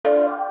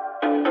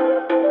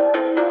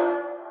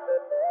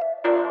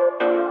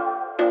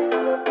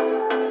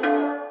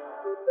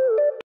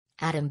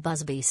Adam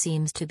Busby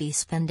seems to be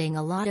spending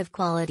a lot of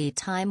quality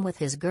time with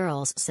his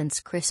girls since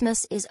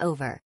Christmas is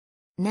over.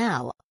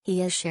 Now,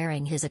 he is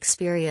sharing his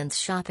experience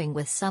shopping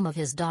with some of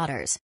his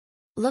daughters.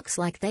 Looks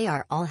like they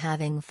are all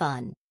having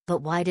fun,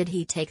 but why did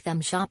he take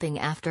them shopping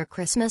after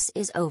Christmas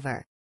is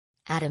over?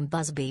 Adam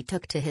Busby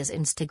took to his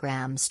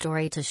Instagram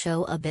story to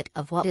show a bit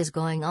of what is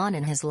going on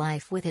in his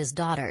life with his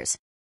daughters.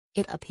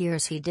 It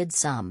appears he did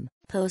some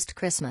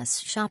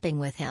post-Christmas shopping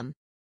with him.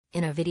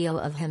 In a video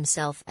of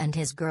himself and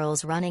his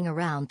girls running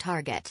around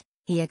Target,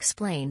 he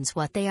explains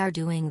what they are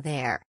doing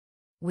there.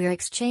 "We're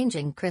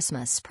exchanging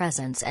Christmas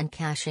presents and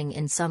cashing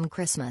in some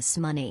Christmas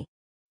money."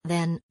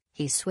 Then,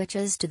 he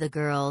switches to the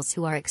girls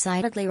who are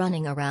excitedly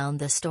running around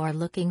the store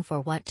looking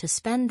for what to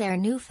spend their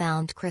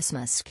newfound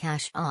Christmas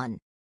cash on.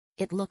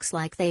 It looks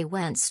like they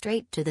went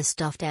straight to the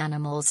stuffed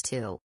animals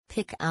to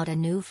pick out a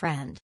new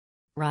friend.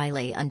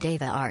 Riley and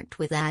Ava aren't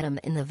with Adam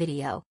in the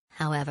video,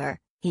 however.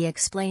 He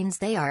explains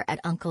they are at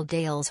Uncle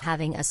Dale's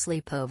having a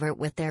sleepover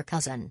with their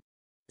cousin.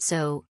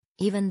 So,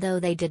 even though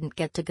they didn't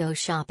get to go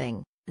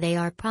shopping, they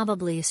are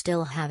probably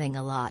still having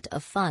a lot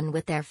of fun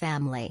with their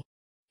family.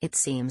 It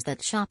seems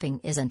that shopping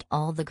isn't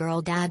all the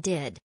girl dad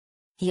did.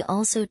 He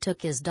also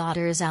took his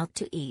daughters out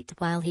to eat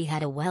while he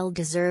had a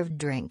well-deserved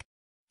drink.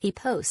 He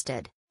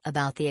posted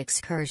about the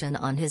excursion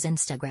on his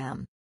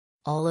Instagram.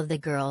 All of the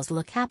girls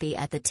look happy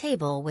at the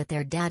table with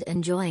their dad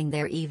enjoying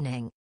their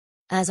evening.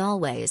 As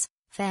always,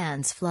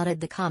 fans flooded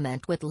the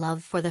comment with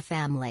love for the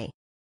family.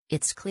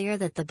 It's clear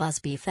that the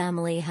Busby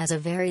family has a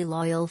very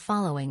loyal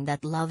following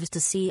that loves to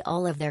see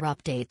all of their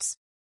updates.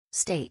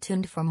 Stay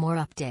tuned for more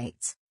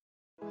updates.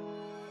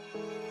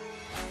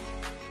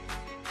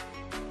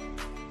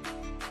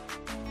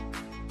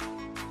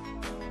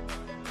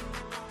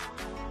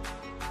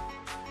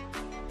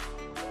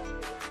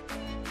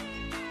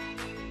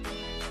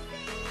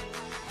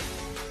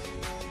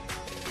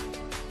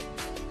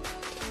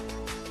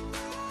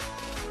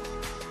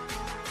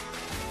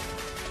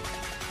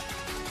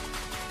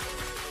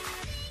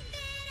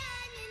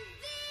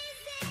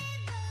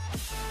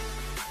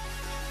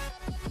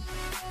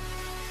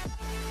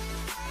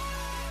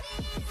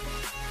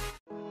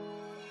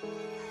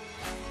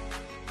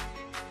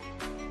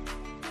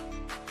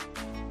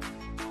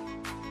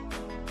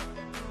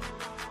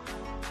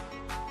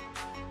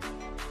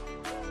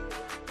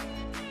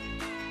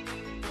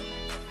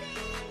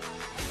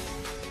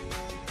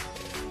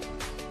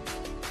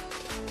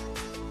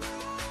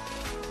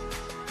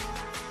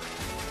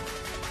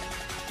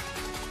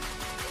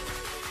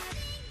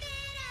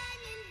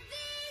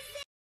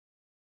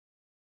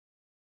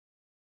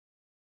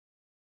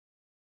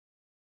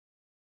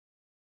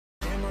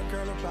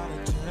 Girl about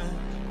a 10,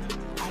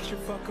 I should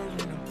fuck her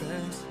in a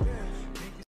Benz.